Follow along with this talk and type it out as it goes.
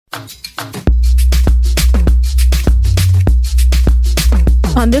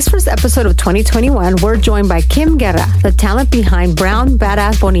On this first episode of 2021, we're joined by Kim Guerra, the talent behind Brown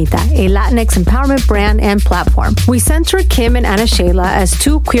Badass Bonita, a Latinx empowerment brand and platform. We center Kim and Ana Sheila as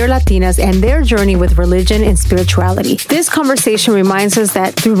two queer Latinas and their journey with religion and spirituality. This conversation reminds us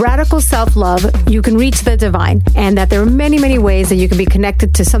that through radical self-love, you can reach the divine, and that there are many, many ways that you can be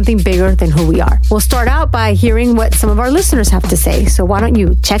connected to something bigger than who we are. We'll start out by hearing what some of our listeners have to say, so why don't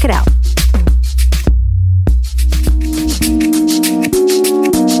you check it out?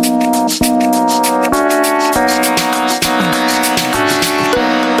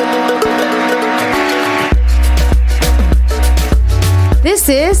 This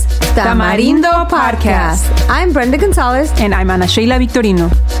is Tamarindo Podcast. I'm Brenda Gonzalez. And I'm Ana Sheila Victorino.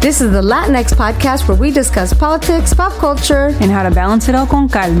 This is the Latinx podcast where we discuss politics, pop culture, and how to balance it all con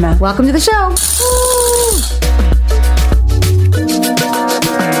calma. Welcome to the show.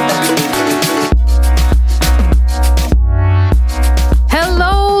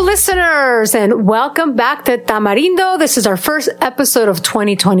 Listeners, and welcome back to Tamarindo. This is our first episode of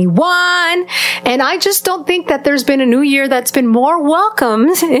 2021, and I just don't think that there's been a new year that's been more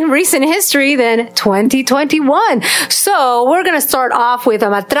welcomed in recent history than 2021. So we're going to start off with a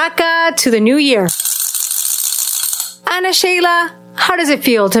matraca to the new year. Ana Sheila, how does it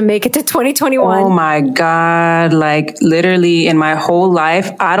feel to make it to 2021? Oh my God. Like literally in my whole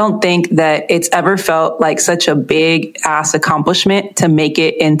life, I don't think that it's ever felt like such a big ass accomplishment to make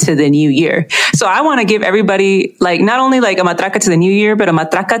it into the new year. So I want to give everybody like, not only like a matraca to the new year, but a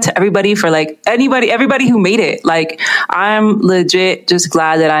matraca to everybody for like everybody who made it. Like I'm legit just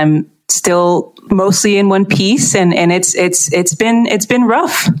glad that I'm still mostly in one piece, and it's been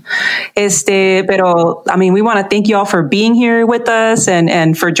rough. Pero I mean, we want to thank you all for being here with us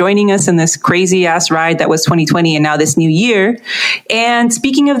and for joining us in this crazy ass ride that was 2020 and now this new year. And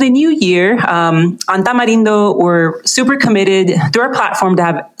speaking of the new year, on Tamarindo, we're super committed through our platform to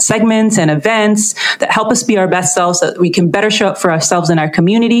have segments and events that help us be our best selves so that we can better show up for ourselves in our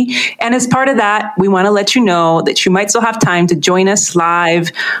community. And as part of that, we want to let you know that you might still have time to join us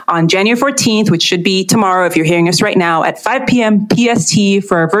live on January 14th, which should be tomorrow if you're hearing us right now at 5 p.m. PST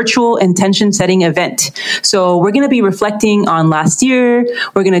for our virtual intention setting event. So we're going to be reflecting on last year.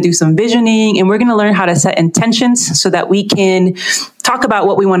 We're going to do some visioning, and we're going to learn how to set intentions so that we can talk about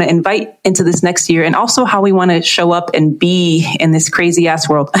what we want to invite into this next year and also how we want to show up and be in this crazy ass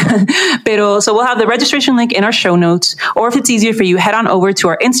world. So we'll have the registration link in our show notes, or if it's easier for you, head on over to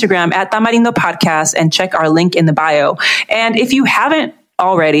our Instagram at Tamarindo Podcast and check our link in the bio. And if you haven't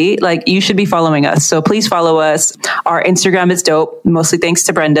already, like, you should be following us. So please follow us. Our Instagram is dope, mostly thanks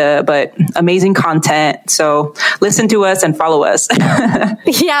to Brenda, but amazing content. So listen to us and follow us.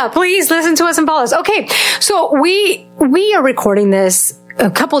 Yeah, please listen to us and follow us. Okay. So we are recording this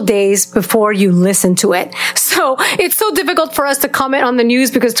a couple days before you listen to it. So it's so difficult for us to comment on the news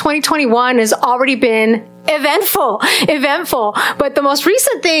because 2021 has already been eventful. But the most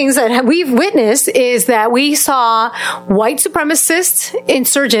recent things that we've witnessed is that we saw white supremacist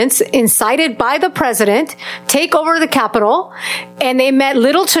insurgents incited by the president take over the Capitol, and they met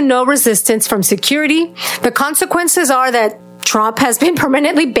little to no resistance from security. The consequences are that Trump has been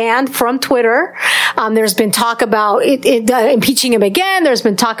permanently banned from Twitter. There's been talk about impeaching him again. There's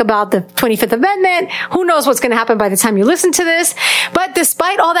been talk about the 25th Amendment. Who knows what's going to happen by the time you listen to this. But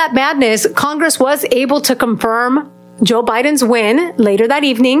despite all that madness, Congress was able to confirm Joe Biden's win later that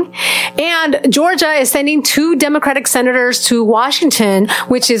evening. And Georgia is sending 2 Democratic senators to Washington,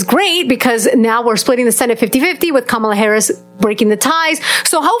 which is great because now we're splitting the Senate 50-50 with Kamala Harris breaking the ties.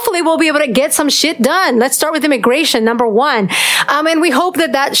 So hopefully we'll be able to get some shit done. Let's start with immigration, number 1. And we hope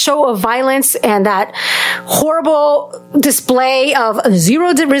that show of violence and that horrible display of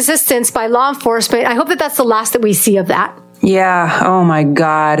zero resistance by law enforcement, I hope that's the last that we see of that. Yeah. Oh my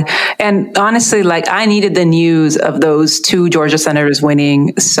God. And honestly, like, I needed the news of those 2 Georgia senators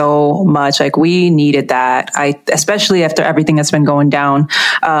winning so much. Like, we needed that. Especially after everything that's been going down,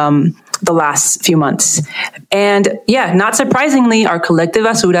 the last few months. And yeah, not surprisingly, our collective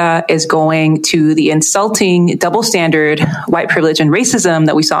basura is going to the insulting double standard, white privilege and racism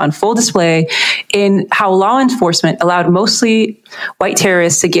that we saw on full display in how law enforcement allowed mostly white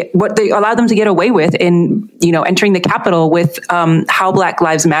terrorists to get what they allowed them to get away with in, entering the Capitol with how Black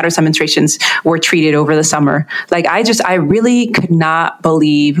Lives Matter demonstrations were treated over the summer. Like, I really could not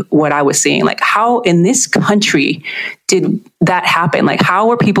believe what I was seeing. Like, how in this country did that happen? Like, how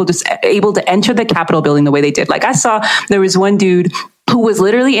were people just able to enter the Capitol building the way they did? Like, I saw there was one dude who was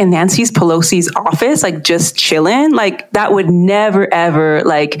literally in Nancy Pelosi's office, like, just chilling. Like, that would never, ever,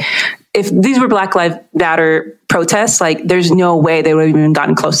 like, if these were Black Lives Matter protests, like there's no way they would have even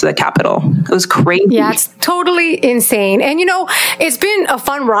gotten close to the Capitol. It was crazy. Yeah, it's totally insane. And it's been a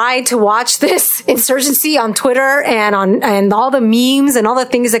fun ride to watch this insurgency on Twitter and all the memes and all the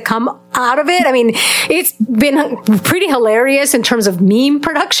things that come out of it. I mean, it's been pretty hilarious in terms of meme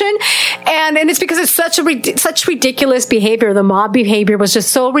production. And it's because it's such ridiculous behavior. The mob behavior was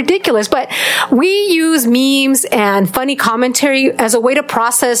just so ridiculous. But we use memes and funny commentary as a way to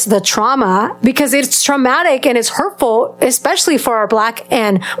process the trauma because it's traumatic and it's hurtful, especially for our Black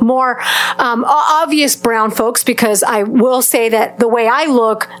and more obvious brown folks, because I will say that the way I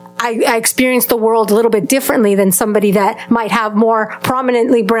look, I experience the world a little bit differently than somebody that might have more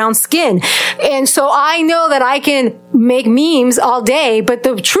prominently brown skin. And so I know that I can make memes all day, but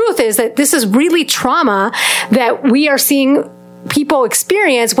the truth is that this is really trauma that we are seeing people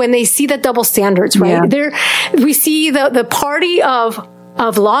experience when they see the double standards, right? Yeah. We see the party of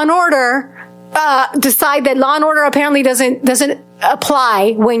law and order decide that law and order apparently doesn't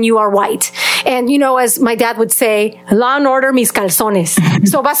apply when you are white. And, as my dad would say, law and order mis calzones.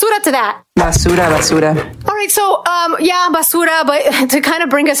 So basura to that. Basura. All right. So, basura, but to kind of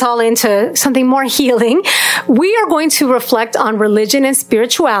bring us all into something more healing, we are going to reflect on religion and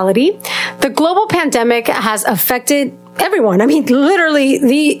spirituality. The global pandemic has affected everyone. I mean, literally,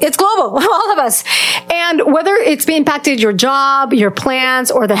 it's global, all of us. And whether it's impacted your job, your plans,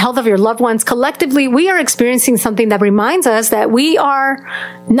 or the health of your loved ones, collectively, we are experiencing something that reminds us that we are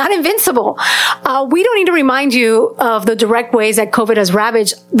not invincible. We don't need to remind you of the direct ways that COVID has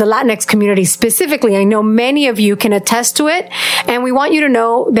ravaged the Latinx community specifically. I know many of you can attest to it, and we want you to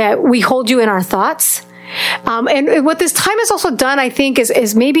know that we hold you in our thoughts. And what this time has also done, I think,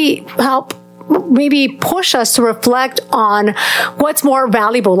 is maybe push us to reflect on what's more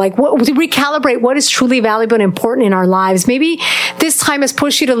valuable, to recalibrate what is truly valuable and important in our lives. Maybe this time has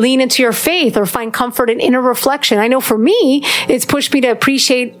pushed you to lean into your faith or find comfort in inner reflection. I know for me, it's pushed me to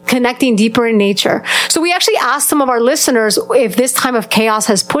appreciate connecting deeper in nature. So we actually asked some of our listeners if this time of chaos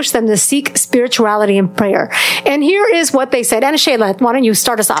has pushed them to seek spirituality and prayer. And here is what they said. Ana Sheila, why don't you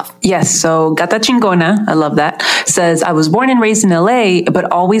start us off? Yes. So Gata Chingona, I love that, says, I was born and raised in LA,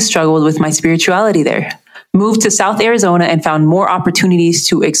 but always struggled with my spirituality there. Moved to South Arizona and found more opportunities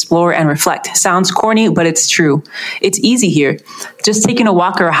to explore and reflect. Sounds corny, but it's true. It's easy here. Just taking a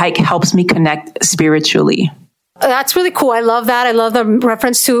walk or a hike helps me connect spiritually. That's really cool. I love that. I love the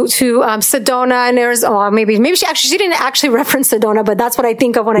reference to Sedona and Arizona. Maybe she didn't actually reference Sedona, but that's what I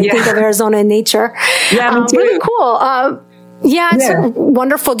think of when I think of Arizona and nature. Yeah, me too. Really cool. It's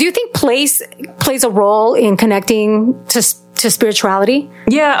wonderful. Do you think place plays a role in connecting to spirituality?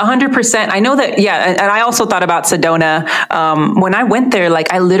 Yeah, 100%. I know that. Yeah. And I also thought about Sedona. When I went there,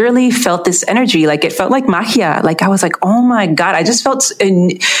 I literally felt this energy. It felt like magia. I was like, oh my God, I just felt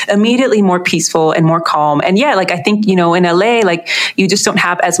immediately more peaceful and more calm. And yeah, I think, in LA, you just don't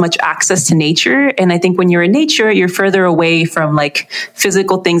have as much access to nature. And I think when you're in nature, you're further away from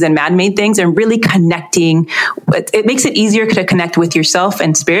physical things and man-made things and really connecting. It makes it easier to connect with yourself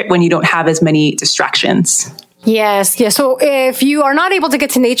and spirit when you don't have as many distractions. Yes. So if you are not able to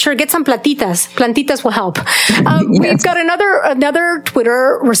get to nature, get some plantitas. Plantitas will help. Yes. We've got another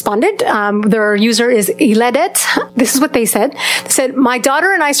Twitter respondent. Their user is Iledet. This is what they said. They said, my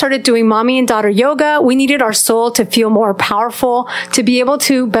daughter and I started doing mommy and daughter yoga. We needed our soul to feel more powerful, to be able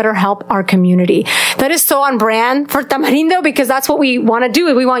to better help our community. That is so on brand for Tamarindo because that's what we want to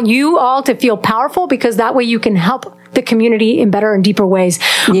do. We want you all to feel powerful because that way you can help the community in better and deeper ways.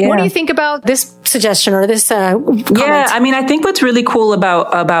 Yeah. What do you think about this suggestion or this comment? Yeah, I mean, I think what's really cool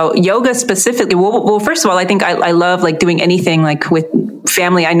about yoga specifically, well, first of all, I think I love doing anything with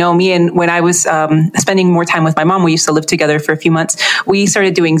family. I know when I was spending more time with my mom, we used to live together for a few months. We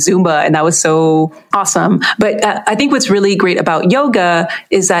started doing Zumba and that was so awesome. But I think what's really great about yoga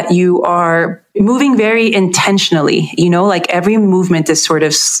is that you are moving very intentionally, every movement is sort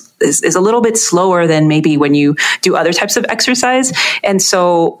of is a little bit slower than maybe when you do other types of exercise. And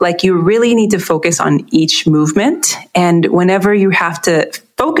so you really need to focus on each movement. And whenever you have to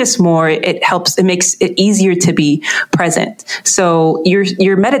focus more, it makes it easier to be present. So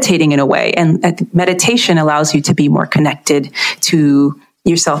you're meditating in a way, and meditation allows you to be more connected to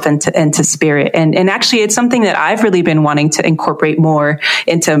yourself and to spirit. And actually it's something that I've really been wanting to incorporate more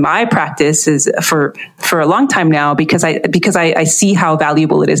into my practices for a long time now, because I see how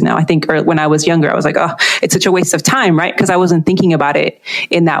valuable it is now. I think when I was younger, I was like, oh, it's such a waste of time, right? Because I wasn't thinking about it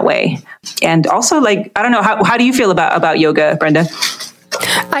in that way. And also I don't know, how do you feel about yoga, Brenda?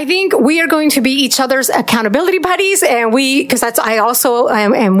 I think we are going to be each other's accountability buddies, and because I also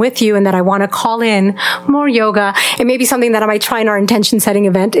am with you, and that I want to call in more yoga, and maybe something that I might try in our intention setting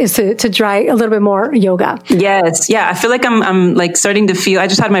event is to try a little bit more yoga. Yes. Yeah. I feel like I'm like starting to feel, I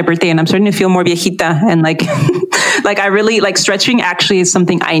just had my birthday and I'm starting to feel more viejita, and like, like I really like stretching actually is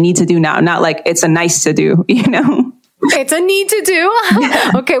something I need to do now. Not like it's a nice to do, you know? It's a need to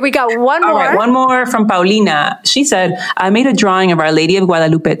do. Okay, we got one more. All right, one more from Paulina. She said, I made a drawing of Our Lady of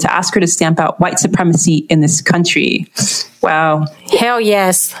Guadalupe to ask her to stamp out white supremacy in this country. Wow. Hell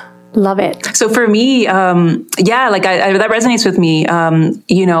yes. Love it. So for me, yeah, like that resonates with me.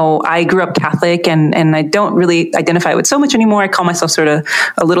 You know, I grew up Catholic and I don't really identify with so much anymore. I call myself sort of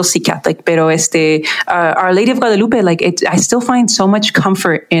a little C Catholic, pero Our Lady of Guadalupe, like I still find so much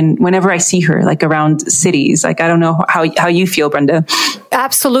comfort in whenever I see her, like around cities. Like, I don't know how you feel, Brenda.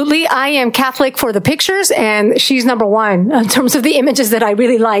 Absolutely. I am Catholic for the pictures, and she's number one in terms of the images that I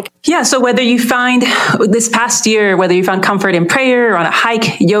really like. Yeah. So whether you find this past year, whether you found comfort in prayer or on a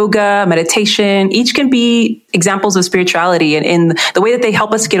hike, yoga, meditation, each can be examples of spirituality and in the way that they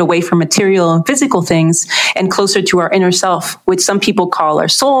help us get away from material and physical things and closer to our inner self, which some people call our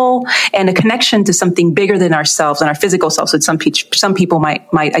soul, and a connection to something bigger than ourselves and our physical selves, which some people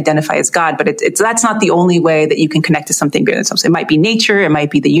might identify as God. But that's not the only way that you can connect to something bigger than themselves. It might be nature, it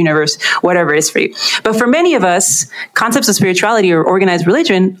might be the universe, whatever it is for you. But for many of us, concepts of spirituality or organized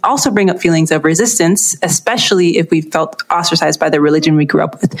religion also bring up feelings of resistance, especially if we felt ostracized by the religion we grew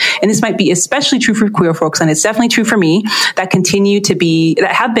up with. And this might be especially true for queer folks, and it's definitely true for me, that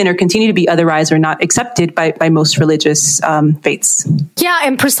have been or continue to be otherized or not accepted by most religious faiths. Yeah,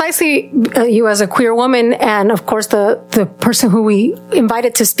 and precisely you as a queer woman, and of course the person who we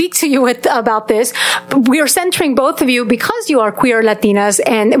invited to speak to you about this, we are centering both of you because you are queer Latinas,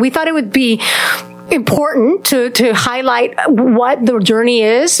 and we thought it would be important to highlight what the journey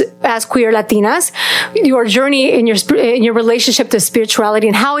is as queer Latinas, your journey in your relationship to spirituality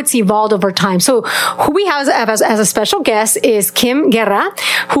and how it's evolved over time. So who we have as a special guest is Kim Guerra,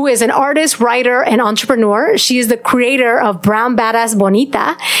 who is an artist, writer, and entrepreneur. She is the creator of Brown Badass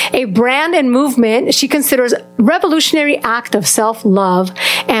Bonita, a brand and movement she considers revolutionary act of self-love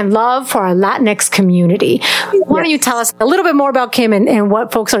and love for our Latinx community. Why don't you tell us a little bit more about Kim and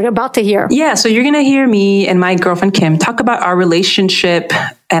what folks are about to hear? Yeah, so you're going to hear me and my girlfriend Kim talk about our relationship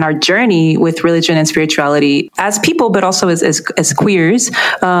and our journey with religion and spirituality as people, but also as queers.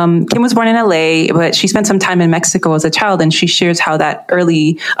 Kim was born in LA, but she spent some time in Mexico as a child, and she shares how that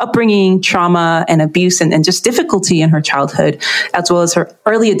early upbringing, trauma, and abuse and just difficulty in her childhood, as well as her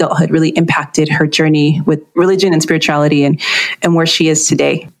early adulthood, really impacted her journey with religion and spirituality and where she is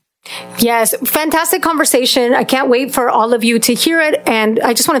today. Yes, fantastic conversation. I can't wait for all of you to hear it. And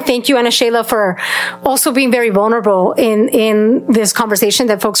I just want to thank you, Ana Sheila, for also being very vulnerable in this conversation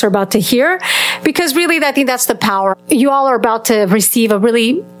that folks are about to hear, because really, I think that's the power. You all are about to receive a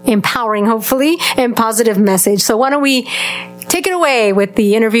really empowering, hopefully, and positive message. So why don't we take it away with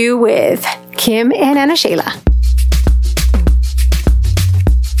the interview with Kim and Ana Sheila.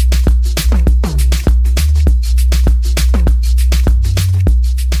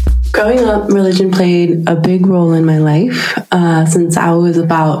 Growing up, religion played a big role in my life. Since I was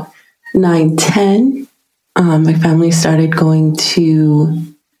about 9, 10, my family started going to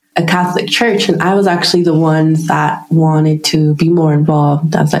a Catholic church, and I was actually the one that wanted to be more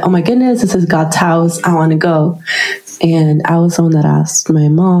involved. I was like, oh my goodness, this is God's house. I want to go. And I was the one that asked my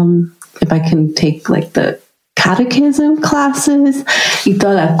mom if I can take like the catechism classes y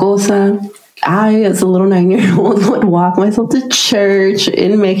toda la cosa. I, as a little 9-year-old, would walk myself to church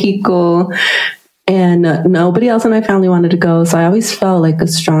in Mexico, and nobody else in my family wanted to go. So I always felt like a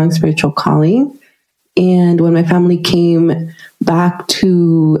strong spiritual calling. And when my family came back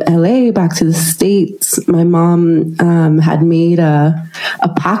to LA, back to the States, my mom had made a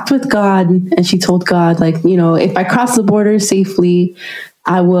pact with God, and she told God, like, you know, if I cross the border safely,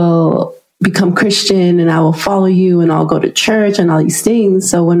 I will become Christian and I will follow you and I'll go to church and all these things.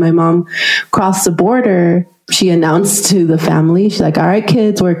 So when my mom crossed the border, she announced to the family, she's like, all right,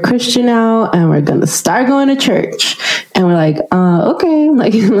 kids, we're Christian now and we're going to start going to church. And we're like, okay.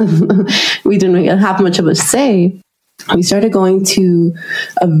 Like, we didn't have much of a say. We started going to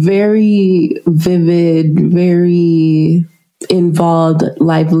a very vivid, very involved,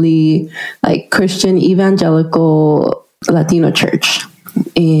 lively, like Christian evangelical Latino church.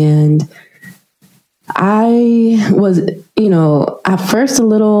 And I was, you know, at first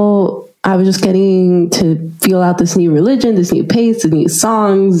I was just getting to feel out this new religion, this new pace, the new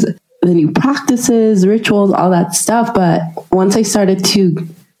songs, the new practices, rituals, all that stuff. But once I started to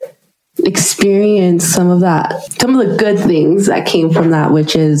experience some of the good things that came from that,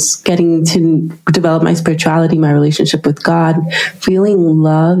 which is getting to develop my spirituality, my relationship with God, feeling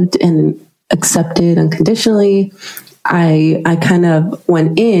loved and accepted unconditionally. I kind of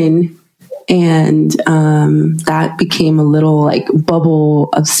went in, and that became a little like bubble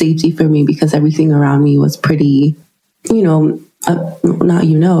of safety for me, because everything around me was pretty,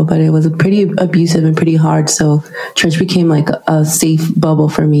 but it was pretty abusive and pretty hard. So church became like a safe bubble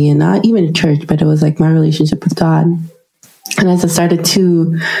for me, and not even a church, but it was like my relationship with God. And as I started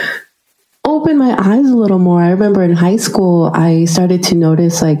to open my eyes a little more, I remember in high school, I started to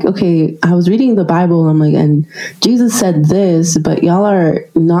notice like, okay, I was reading the Bible, and I'm like, and Jesus said this, but y'all are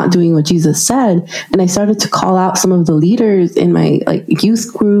not doing what Jesus said. And I started to call out some of the leaders in my like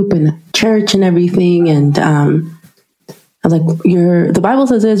youth group and church and everything. And, I was like, the Bible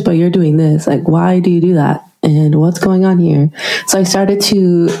says this, but you're doing this. Like, why do you do that? And what's going on here? So I started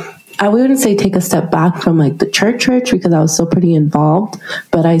to, I wouldn't say take a step back from like the church, because I was still pretty involved,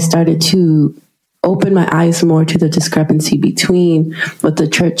 but I started to open my eyes more to the discrepancy between what the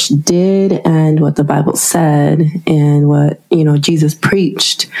church did and what the Bible said and what, Jesus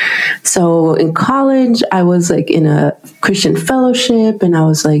preached. So in college, I was like in a Christian fellowship, and I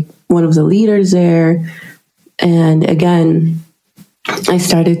was like one of the leaders there. And again, I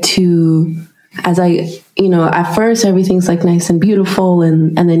started to, at first everything's like nice and beautiful.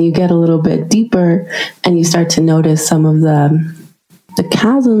 And then you get a little bit deeper, and you start to notice some of the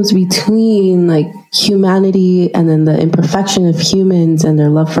chasms between like humanity and then the imperfection of humans and their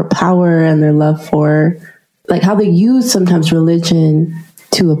love for power and their love for like how they use sometimes religion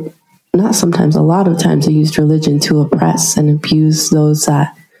to, not sometimes, a lot of times they used religion to oppress and abuse those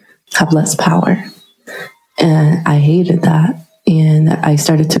that have less power. And I hated that. And I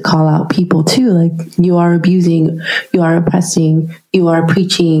started to call out people too, like, you are abusing, you are oppressing, you are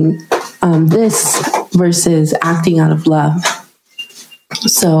preaching this versus acting out of love.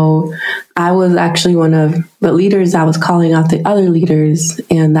 So I was actually one of the leaders that was calling out the other leaders,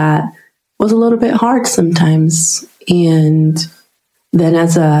 and that was a little bit hard sometimes. And then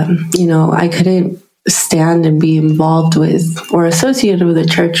I couldn't stand and be involved with or associated with a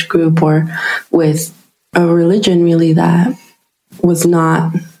church group or with a religion really that was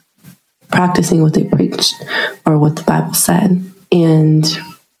not practicing what they preached or what the Bible said. And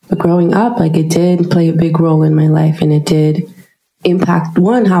growing up, like, it did play a big role in my life, and it did impact,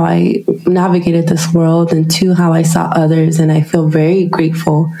 one, how I navigated this world, and two, how I saw others. And I feel very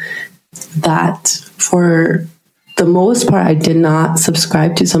grateful that for the most part, I did not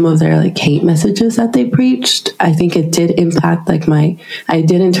subscribe to some of their like hate messages that they preached. I think it did impact I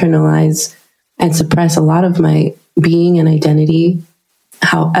did internalize and suppress a lot of my being and identity.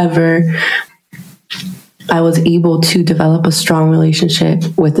 However, I was able to develop a strong relationship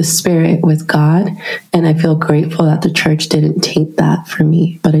with the Spirit, with God. And I feel grateful that the church didn't taint that for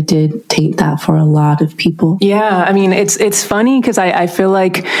me, but it did taint that for a lot of people. Yeah. I mean, it's funny because I feel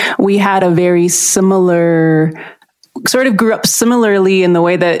like we had a very similar, sort of grew up similarly in the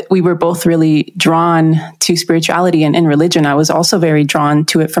way that we were both really drawn to spirituality and religion. I was also very drawn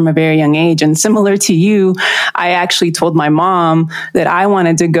to it from a very young age. And similar to you, I actually told my mom that I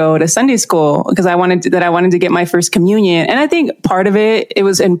wanted to go to Sunday school because I wanted to get my first communion. And I think part of it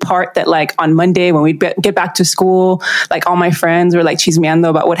was in part that like on Monday when we'd get back to school, like all my friends were like chismeando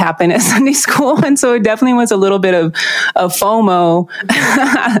about what happened at Sunday school. And so it definitely was a little bit of FOMO.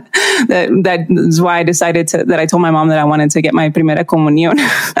 That is why I decided that I told my mom that I wanted to get my primera comunión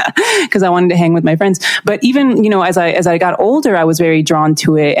because I wanted to hang with my friends. But even, as I got older, I was very drawn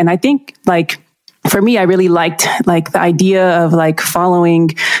to it. And I think for me, I really liked the idea of following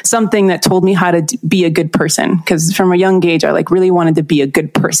something that told me how to be a good person. Because from a young age, I really wanted to be a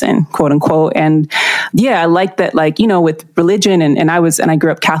good person, quote unquote. And yeah, I liked that, with religion and I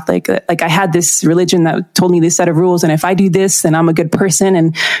grew up Catholic. I had this religion that told me this set of rules. And if I do this, then I'm a good person.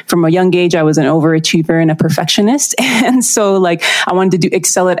 And from a young age, I was an overachiever and a perfectionist. And so I wanted to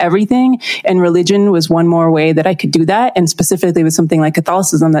excel at everything. And religion was one more way that I could do that. And specifically with something like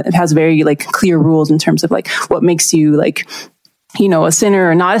Catholicism that has very clear rules in terms of what makes you a sinner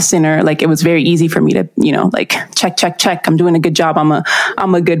or not a sinner. It was very easy for me to, check. I'm doing a good job.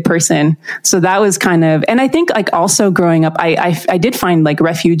 I'm a good person. So that was kind of, and I think also growing up, I did find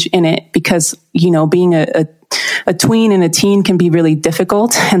refuge in it because, being a tween and a teen can be really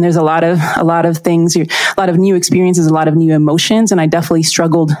difficult. And there's a lot of things, a lot of new experiences, a lot of new emotions. And I definitely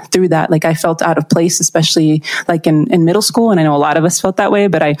struggled through that. I felt out of place, especially in middle school. And I know a lot of us felt that way,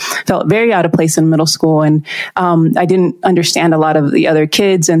 but I felt very out of place in middle school. And, I didn't understand a lot of the other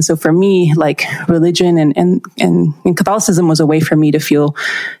kids. And so for me, religion and Catholicism was a way for me to feel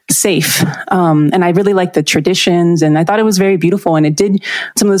safe. And I really liked the traditions, and I thought it was very beautiful. And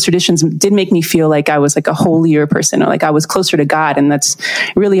some of those traditions did make me feel like I was like a holier person, or like I was closer to God. And that's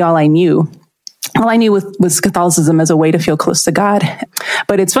really all I knew. All I knew was Catholicism as a way to feel close to God.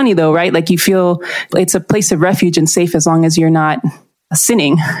 But it's funny though, right? Like you feel it's a place of refuge and safe as long as you're not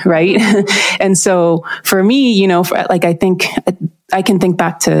sinning, right? And so for me, I can think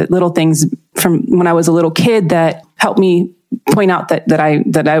back to little things from when I was a little kid that helped me point out that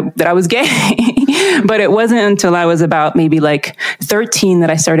I was gay. But it wasn't until I was about maybe like 13 that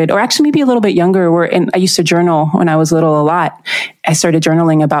I started, or actually maybe a little bit younger, and I used to journal when I was little a lot. I started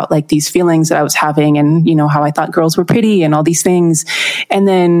journaling about like these feelings that I was having, and, how I thought girls were pretty and all these things. And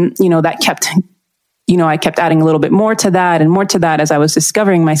then, that kept, I kept adding a little bit more to that and more to that as I was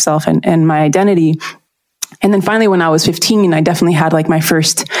discovering myself and my identity. And then finally, when I was 15, I definitely had like my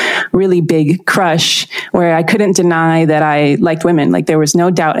first really big crush where I couldn't deny that I liked women. Like there was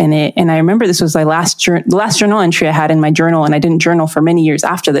no doubt in it. And I remember this was the last journal entry I had in my journal, and I didn't journal for many years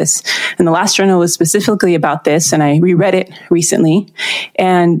after this. And the last journal was specifically about this, and I reread it recently.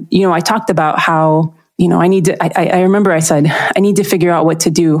 And, I talked about how, I remember I said, I need to figure out what to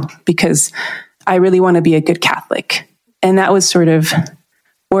do because I really want to be a good Catholic. And that was sort of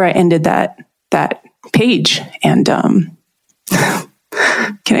where I ended that page. And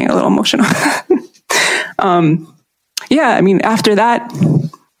getting a little emotional. After that,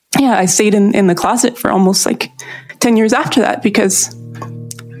 I stayed in the closet for almost like 10 years after that, because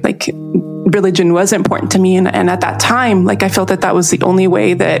like religion was important to me. And at that time, like I felt that was the only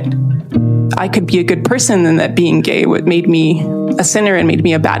way that I could be a good person, and that being gay made me a sinner and made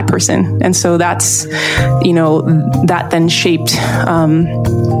me a bad person. And so that's, that then shaped,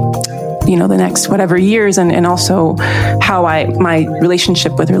 the next whatever years, and also how my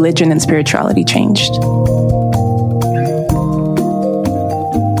relationship with religion and spirituality changed.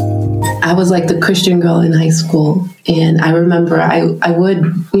 I was like the Christian girl in high school, and I remember I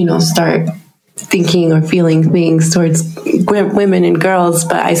would, start thinking or feeling things towards women and girls,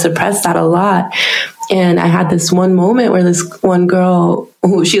 but I suppressed that a lot. And I had this one moment where this one girl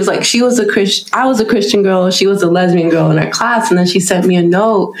who she was a Christian, I was a Christian girl, she was a lesbian girl in our class. And then she sent me a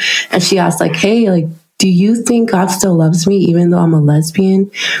note and she asked like, hey, like, do you think God still loves me even though I'm a lesbian?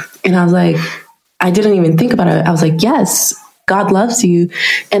 And I was like, I didn't even think about it. I was like, yes, God loves you.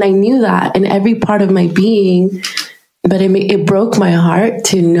 And I knew that in every part of my being, but it broke my heart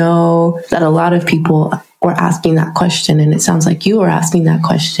to know that a lot of people were asking that question. And it sounds like you were asking that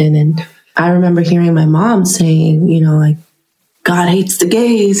question. And I remember hearing my mom saying, like, God hates the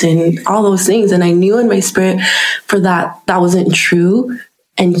gays and all those things. And I knew in my spirit for that wasn't true.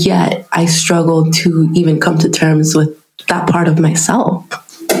 And yet I struggled to even come to terms with that part of myself,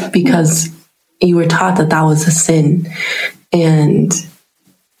 because you were taught that was a sin. And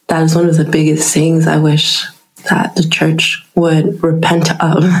that is one of the biggest things I wish that the church would repent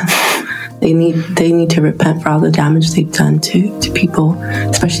of. They need to repent for all the damage they've done to people,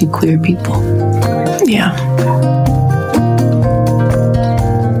 especially queer people. Yeah.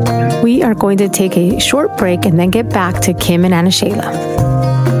 We are going to take a short break and then get back to Kim and Anna Shayla.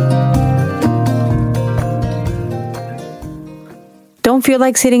 Don't feel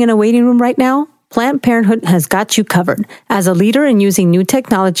like sitting in a waiting room right now? Planned Parenthood has got you covered as a leader in using new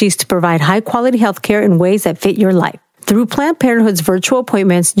technologies to provide high-quality healthcare in ways that fit your life. Through Planned Parenthood's virtual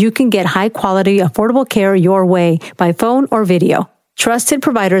appointments, you can get high-quality, affordable care your way by phone or video. Trusted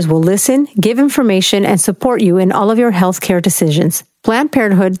providers will listen, give information, and support you in all of your healthcare decisions. Planned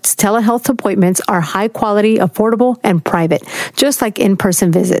Parenthood's telehealth appointments are high-quality, affordable, and private, just like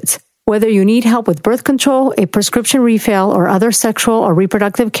in-person visits. Whether you need help with birth control, a prescription refill, or other sexual or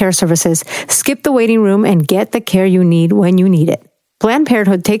reproductive care services, skip the waiting room and get the care you need when you need it. Planned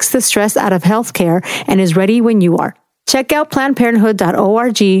Parenthood takes the stress out of healthcare and is ready when you are. Check out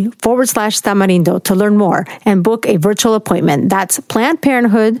PlannedParenthood.org/Tamarindo to learn more and book a virtual appointment. That's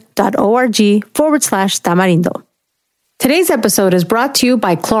PlannedParenthood.org/Tamarindo. Today's episode is brought to you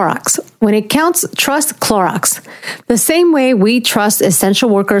by Clorox. When it counts, trust Clorox. The same way we trust essential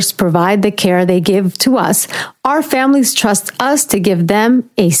workers to provide the care they give to us, our families trust us to give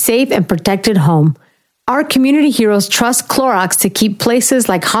them a safe and protected home. Our community heroes trust Clorox to keep places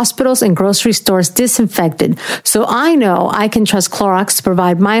like hospitals and grocery stores disinfected. So I know I can trust Clorox to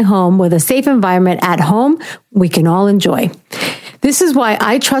provide my home with a safe environment at home we can all enjoy. This is why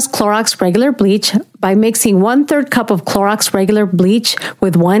I trust Clorox regular bleach. By mixing 1/3 cup of Clorox regular bleach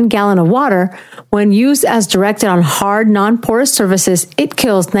with 1 gallon of water, when used as directed on hard, non-porous surfaces, it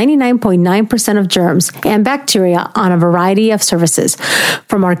kills 99.9% of germs and bacteria on a variety of surfaces,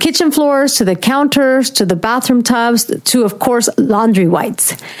 from our kitchen floors to the counters to the bathroom tubs to, of course, laundry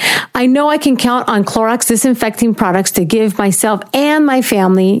whites. I know I can count on Clorox disinfecting products to give myself and my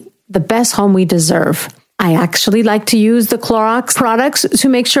family the best home we deserve. I actually like to use the Clorox products to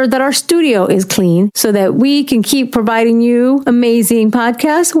make sure that our studio is clean so that we can keep providing you amazing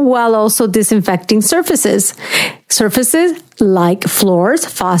podcasts while also disinfecting surfaces. Surfaces like floors,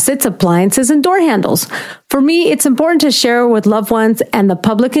 faucets, appliances, and door handles. For me, it's important to share with loved ones and the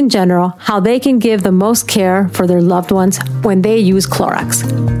public in general how they can give the most care for their loved ones when they use Clorox.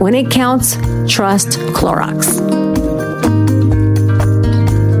 When it counts, trust Clorox.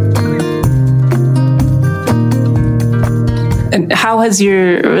 And how has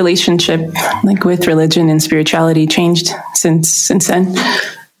your relationship with religion and spirituality changed since then?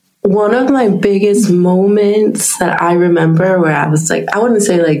 One of my biggest moments that I remember where I was like, I wouldn't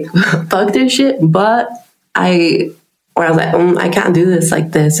say fuck this shit, but I was like, I can't do this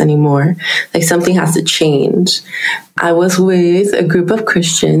like this anymore. Something has to change. I was with a group of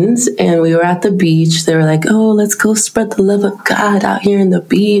Christians and we were at the beach. They were like, oh, let's go spread the love of God out here in the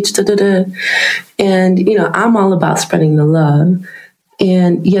beach. Da, da, da. And, I'm all about spreading the love.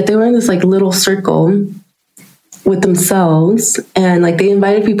 And yet they were in this little circle with themselves. And they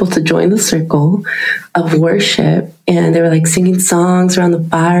invited people to join the circle of worship. And they were singing songs around the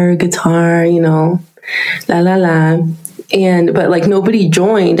fire, guitar, la, la, la. But nobody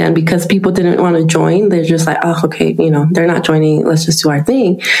joined. And because people didn't want to join, they're just oh, okay, they're not joining. Let's just do our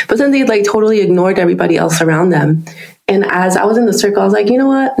thing. But then they totally ignored everybody else around them. And as I was in the circle, I was like, you know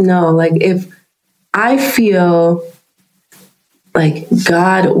what? No, if I feel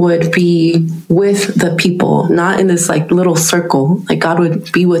God would be with the people, not in this little circle, God would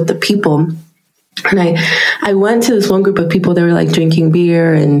be with the people. And I went to this one group of people that were drinking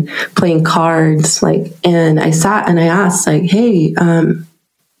beer and playing cards, and I sat and I asked hey,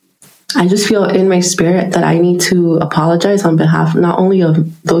 I just feel in my spirit that I need to apologize on behalf not only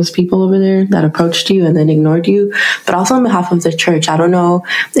of those people over there that approached you and then ignored you, but also on behalf of the church. I don't know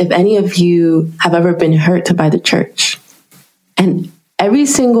if any of you have ever been hurt by the church. And every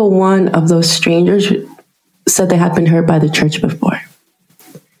single one of those strangers said they had been hurt by the church before.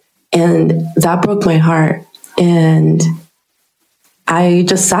 And that broke my heart. And I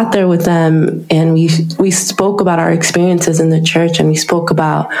just sat there with them and we spoke about our experiences in the church and we spoke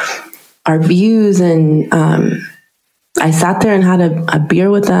about our views. And I sat there and had a beer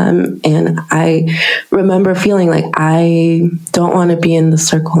with them. And I remember feeling I don't want to be in the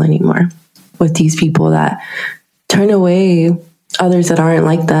circle anymore with these people that turn away others that aren't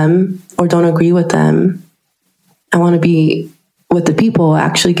like them or don't agree with them. I want to be with the people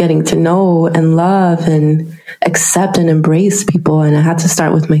actually getting to know and love and accept and embrace people. And I had to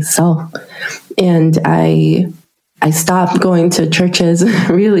start with myself. And I stopped going to churches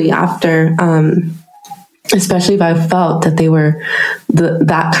really after, especially if I felt that they were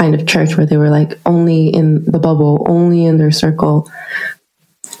that kind of church where they were only in the bubble, only in their circle.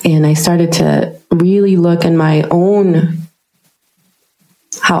 And I started to really look in my own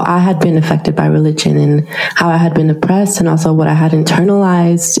how I had been affected by religion and how I had been oppressed and also what I had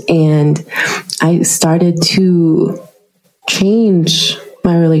internalized. And I started to change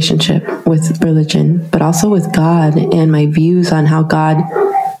my relationship with religion, but also with God and my views on how God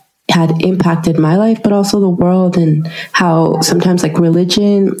had impacted my life, but also the world, and how sometimes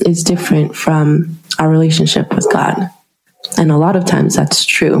religion is different from our relationship with God. And a lot of times that's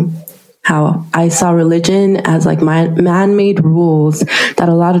true. How I saw religion as my man-made rules that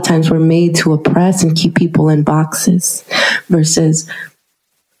a lot of times were made to oppress and keep people in boxes, versus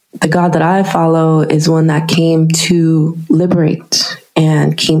the God that I follow is one that came to liberate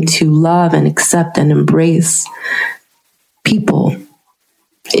and came to love and accept and embrace people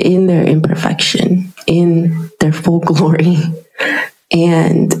in their imperfection, in their full glory.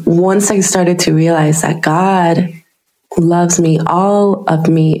 And once I started to realize that God loves me, all of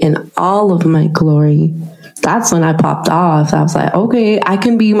me, in all of my glory, that's when I popped off. I was like, okay, I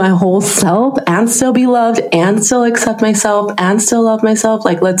can be my whole self and still be loved and still accept myself and still love myself.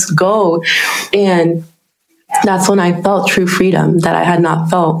 Let's go. And that's when I felt true freedom that I had not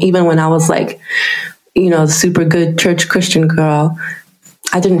felt even when I was super good church Christian girl.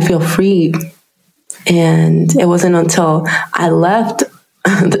 I didn't feel free. And it wasn't until I left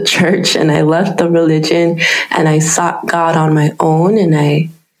the church and I left the religion and I sought God on my own, and I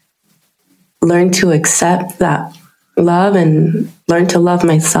learned to accept that love and learned to love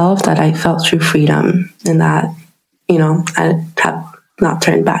myself that I felt true freedom, and that, I have not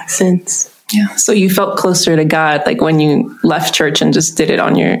turned back since. Yeah. So you felt closer to God, like when you left church and just did it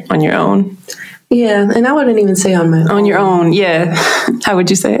on your own. Yeah. And I wouldn't even say on my own. On your own. Yeah. How would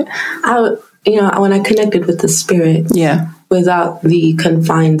you say it? When I connected with the Spirit. Yeah. Without the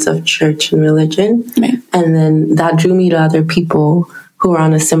confines of church and religion. Right. And then that drew me to other people who were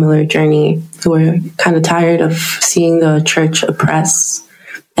on a similar journey, who were kind of tired of seeing the church oppress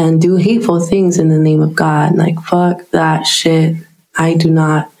and do hateful things in the name of God. Like, fuck that shit. I do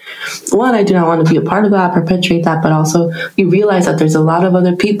not want to be a part of that, perpetuate that, but also you realize that there's a lot of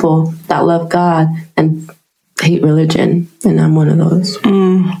other people that love God and hate religion. And I'm one of those.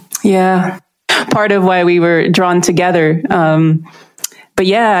 Yeah. Part of why we were drawn together. But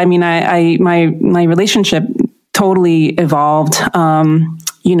yeah, I mean, my relationship totally evolved. I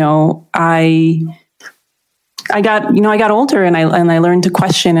got older and I learned to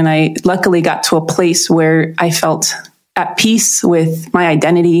question, and I luckily got to a place where I felt at peace with my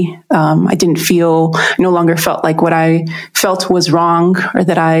identity. I no longer felt like what I felt was wrong or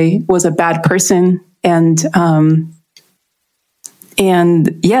that I was a bad person. And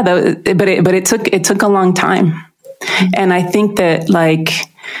yeah, but it took a long time. And I think that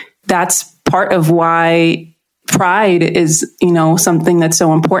that's part of why pride is, something that's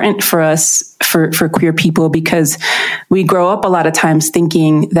so important for us, for queer people, because we grow up a lot of times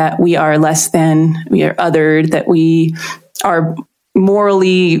thinking that we are less than, we are othered, that we are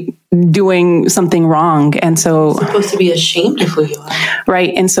morally doing something wrong. And so you're supposed to be ashamed of who you are.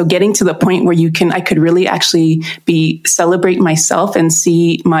 Right. And so getting to the point where I could really actually celebrate myself and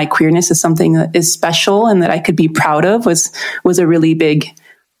see my queerness as something that is special and that I could be proud of was a really big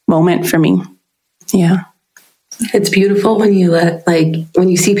moment for me. Yeah. It's beautiful when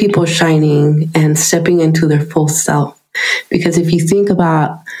you see people shining and stepping into their full self. Because if you think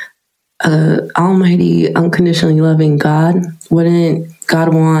about almighty, unconditionally loving God, wouldn't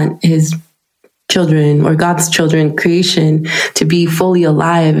God want his children, or God's children, creation, to be fully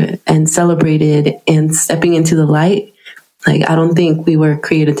alive and celebrated and stepping into the light? I don't think we were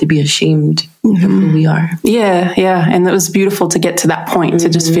created to be ashamed of who we are. Yeah, yeah. And it was beautiful to get to that point, to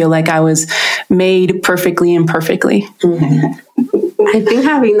just feel like I was made perfectly and imperfectly. I think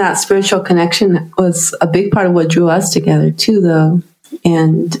having that spiritual connection was a big part of what drew us together too, though.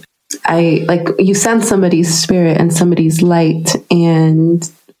 And you sense somebody's spirit and somebody's light,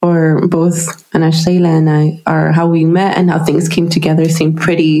 or both Sheila and I, are how we met and how things came together seemed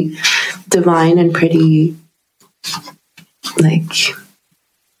pretty divine and pretty,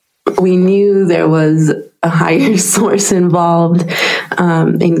 we knew there was a higher source involved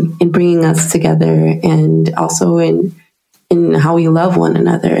in bringing us together, and also in how we love one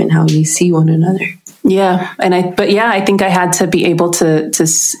another and how we see one another. Yeah. I think I had to be able to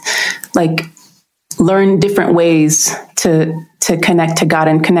learn different ways to connect to God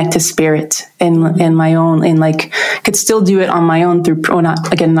and connect to spirit in my own, and could still do it on my own through,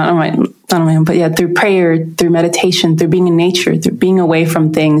 not on my own, but yeah, through prayer, through meditation, through being in nature, through being away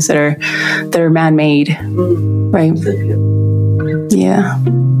from things that are man-made. Right. Yeah.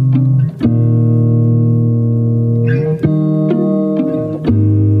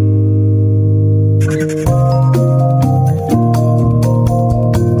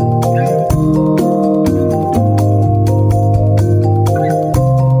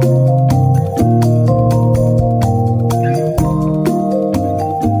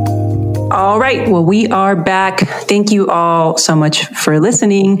 Well, we are back. Thank you all so much for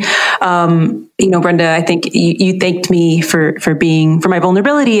listening. Brenda, I think you thanked me for my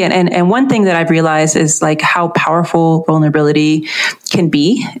vulnerability. And one thing that I've realized is how powerful vulnerability can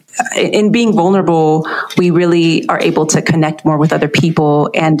be. In being vulnerable, we really are able to connect more with other people.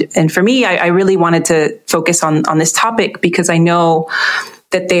 And for me, I really wanted to focus on this topic because I know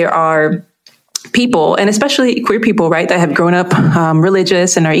that there are people, and especially queer people, right, that have grown up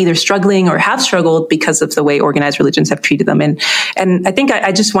religious and are either struggling or have struggled because of the way organized religions have treated them. And I think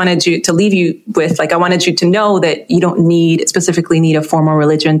I just wanted you to leave you with, I wanted you to know that you don't specifically need a formal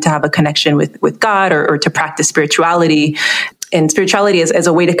religion to have a connection with God or to practice spirituality. And spirituality is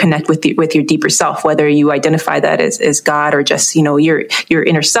a way to connect with your deeper self, whether you identify that as God or just, your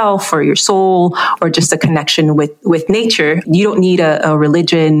inner self or your soul, or just a connection with nature. You don't need a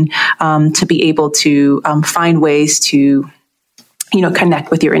religion to be able to find ways to,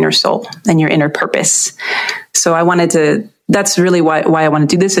 connect with your inner soul and your inner purpose. So that's really why I want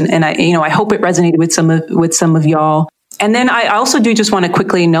to do this. And I hope it resonated with some of y'all. And then I also do just want to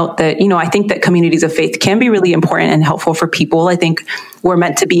quickly note that, I think that communities of faith can be really important and helpful for people. I think we're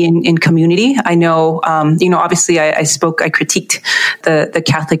meant to be in community. I know, obviously I critiqued the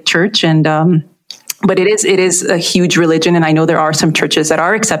Catholic Church but it is a huge religion. And I know there are some churches that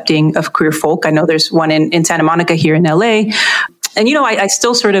are accepting of queer folk. I know there's one in Santa Monica here in LA. And, I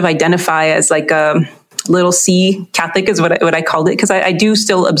still sort of identify as like a little C Catholic is what I called it. Cause I do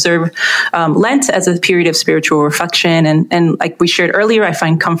still observe, Lent as a period of spiritual reflection. And like we shared earlier, I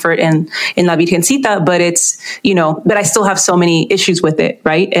find comfort in La Virgencita, but it's, but I still have so many issues with it.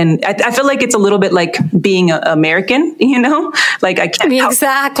 Right. And I feel like it's a little bit like being American, like I can't.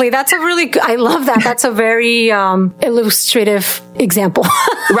 Exactly. I love that. That's a very, illustrative example.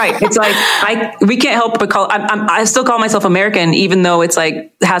 Right. It's like, we can't help but I still call myself American, even though it's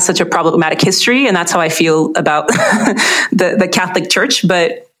like, has such a problematic history. And that's how I feel about the Catholic Church.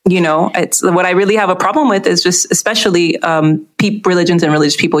 But, it's what I really have a problem with is just especially religions and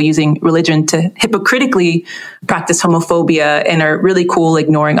religious people using religion to hypocritically practice homophobia and are really cool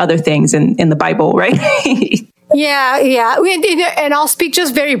ignoring other things in the Bible, right? Yeah. And I'll speak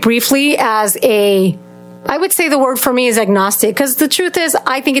just very briefly I would say the word for me is agnostic, because the truth is,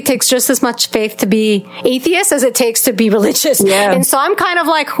 I think it takes just as much faith to be atheist as it takes to be religious. Yeah. And so I'm kind of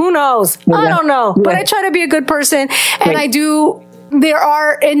like, who knows? Yeah. I don't know, but I try to be a good person. And there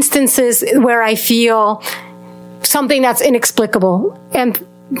are instances where I feel something that's inexplicable. And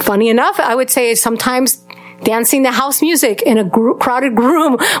funny enough, I would say sometimes dancing the house music in a crowded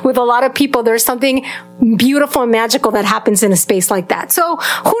room with a lot of people, there's something beautiful and magical that happens in a space like that. So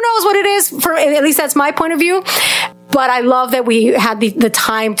who knows what it is, at least that's my point of view. But I love that we had the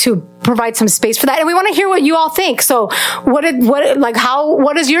time to provide some space for that. And we want to hear what you all think. So what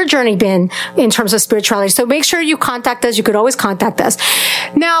has your journey been in terms of spirituality? So make sure you contact us. You could always contact us.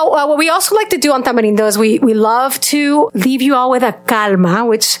 Now, what we also like to do on Tamarindo is we love to leave you all with a calma,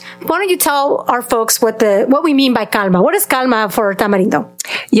 which why don't you tell our folks what we mean by calma? What is calma for Tamarindo?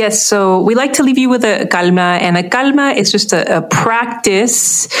 Yes. So we like to leave you with a calma, and a calma is just a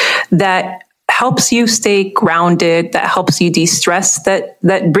practice that helps you stay grounded, that helps you de-stress,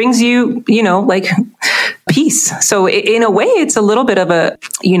 that brings you, like peace. So in a way, it's a little bit of a,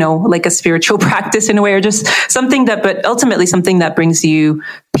 like a spiritual practice in a way, or just something but ultimately something that brings you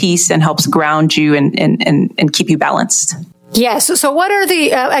peace and helps ground you and keep you balanced. Yes. So what are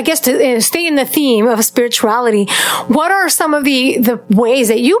I guess to stay in the theme of spirituality, what are some of the ways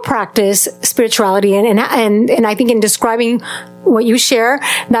that you practice spirituality? And I think in describing what you share,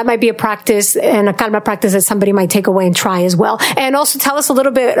 that might be a practice and a calma practice that somebody might take away and try as well. And also tell us a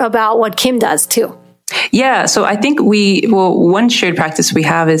little bit about what Kim does too. Yeah. So I think one shared practice we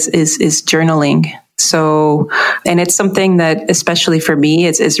have is journaling. So, and it's something that, especially for me,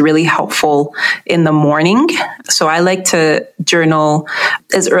 is really helpful in the morning. So I like to journal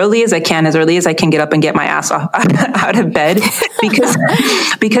as early as I can get up and get my ass out of bed,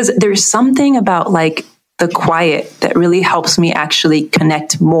 because there's something about like the quiet that really helps me actually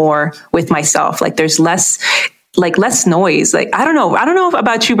connect more with myself. Like there's less noise. Like, I don't know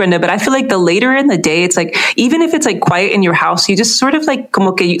about you, Brenda, but I feel like the later in the day, it's like, even if it's like quiet in your house, you just sort of like,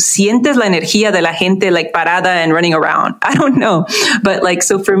 como que sientes la energía de la gente like parada and running around. I don't know. But like,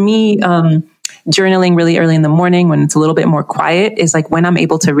 so for me, journaling really early in the morning when it's a little bit more quiet is like when I'm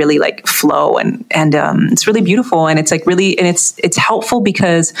able to really like flow and it's really beautiful. And it's like really, and it's helpful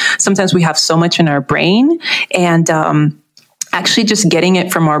because sometimes we have so much in our brain, and, actually just getting it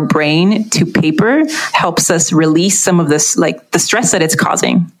from our brain to paper helps us release some of this, like the stress that it's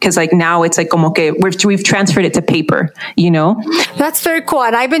causing. Cause like now it's like, como que we've transferred it to paper, That's very cool.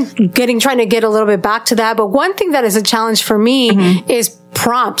 And I've been trying to get a little bit back to that. But one thing that is a challenge for me is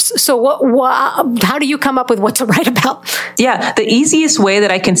prompts. So how do you come up with what to write about? Yeah. The easiest way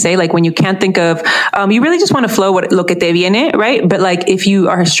that I can say, like when you can't think of, you really just want to flow lo que te viene, right? But like if you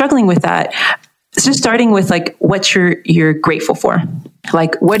are struggling with that, it's just starting with like what you're grateful for.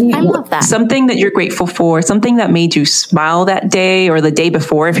 Like something that you're grateful for, something that made you smile that day or the day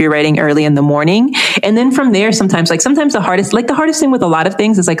before if you're writing early in the morning. And then from there, sometimes the hardest thing with a lot of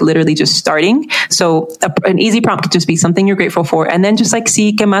things is like literally just starting. So an easy prompt could just be something you're grateful for. And then just like,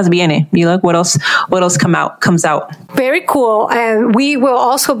 see, ¿qué más viene? What else comes out? Very cool. And we will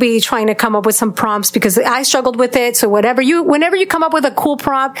also be trying to come up with some prompts because I struggled with it. So whenever you come up with a cool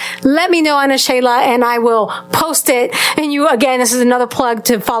prompt, let me know, Ana Sheila, and I will post it. And again, this is another plug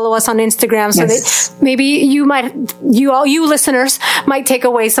to follow us on Instagram so that maybe you listeners might take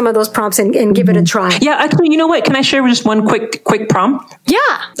away some of those prompts and give it a try. Yeah, actually, you know what? Can I share just one quick prompt?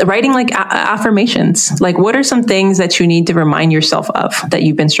 Yeah. Writing like affirmations. Like, what are some things that you need to remind yourself of that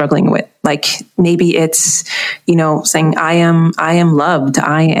you've been struggling with? Like, maybe it's, saying, I am loved.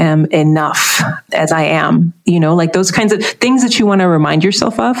 I am enough as I am, like those kinds of things that you want to remind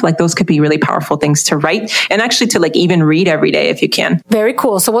yourself of. Like, those could be really powerful things to write and actually to like even read every day if you can. Very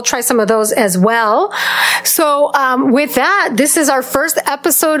cool. So we'll try some of those as well. So with that, this is our first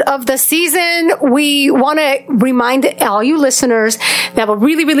episode of the season. We want to remind all you listeners that what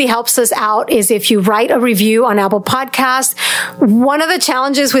really, really helps us out is if you write a review on Apple Podcasts. One of the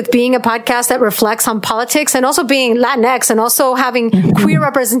challenges with being a podcast that reflects on politics and also being Latinx and also having queer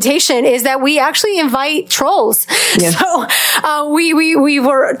representation is that we actually invite trolls. Yes. So we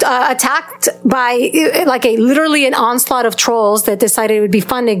were attacked by like literally an onslaught of trolls that decided it would be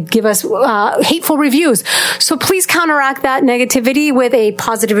fun to give us hateful reviews. So please counteract that negativity with a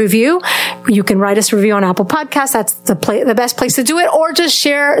positive review. You can write us a review on Apple Podcasts. That's the best place to do it, or just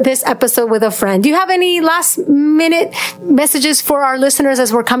share this episode with a friend. Do you have any last minute messages for our listeners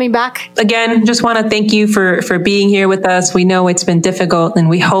as we're coming back? Again, just want to thank you for being here with us. We know it's been difficult, and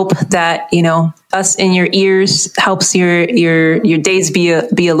we hope that, us in your ears helps your days be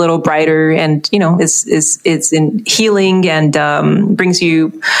a little brighter, and, is in healing and brings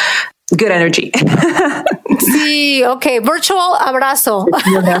you good energy. Sí, okay. Virtual abrazo.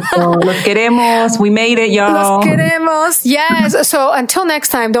 Los queremos. We made it, y'all. Los queremos. Yes. So until next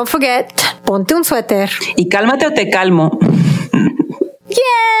time, don't forget, ponte un suéter. Y cálmate o te calmo.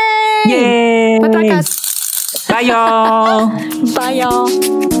 Yay! Yay! Bye, y'all. Bye, y'all.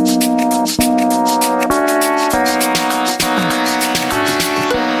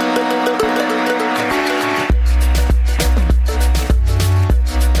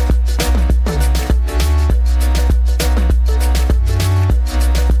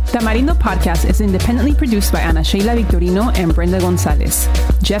 Tamarindo Podcast is independently produced by Ana Sheila Victorino and Brenda Gonzalez.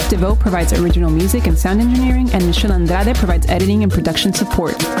 Jeff DeVoe provides original music and sound engineering, and Michelle Andrade provides editing and production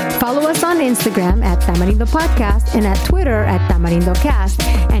support. Follow us on Instagram at Tamarindo Podcast and at Twitter at TamarindoCast.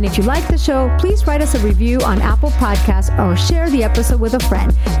 And if you like the show, please write us a review on Apple Podcasts or share the episode with a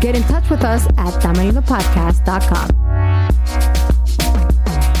friend. Get in touch with us at tamarindopodcast.com.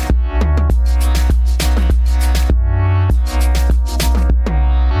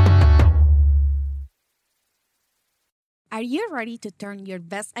 Are you ready to turn your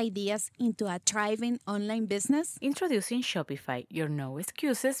best ideas into a thriving online business? Introducing Shopify, your no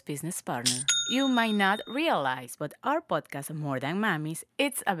excuses business partner. You might not realize, but our podcast, More Than Mammies,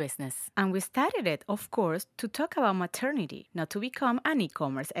 it's a business. And we started it, of course, to talk about maternity, not to become an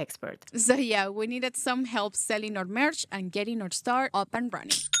e-commerce expert. So yeah, we needed some help selling our merch and getting our store up and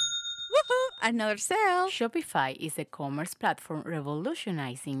running. Woohoo! Another sale! Shopify is a commerce platform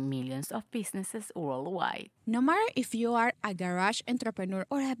revolutionizing millions of businesses worldwide. No matter if you are a garage entrepreneur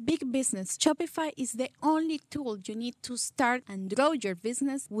or a big business, Shopify is the only tool you need to start and grow your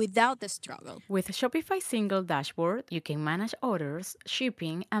business without the struggle. With Shopify's single dashboard, you can manage orders,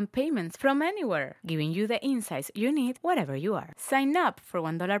 shipping, and payments from anywhere, giving you the insights you need wherever you are. Sign up for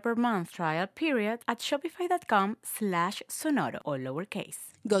 $1 per month trial period at shopify.com/sonoro, all lowercase.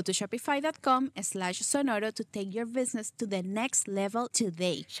 Go to shopify.com/sonoro to take your business to the next level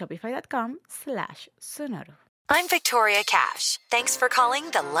today. Shopify.com/sonoro. I'm Victoria Cash. Thanks for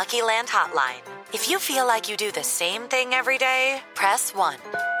calling the Lucky Land Hotline. If you feel like you do the same thing every day, press 1.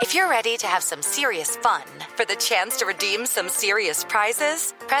 If you're ready to have some serious fun for the chance to redeem some serious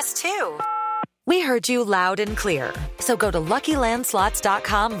prizes, press 2. We heard you loud and clear. So go to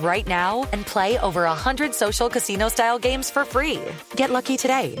LuckyLandSlots.com right now and play over 100 social casino-style games for free. Get lucky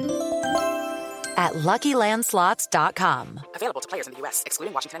today at LuckyLandSlots.com. Available to players in the U.S.,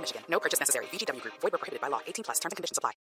 excluding Washington and Michigan. No purchase necessary. VGW Group. Void where prohibited by law. 18+. Terms and conditions apply.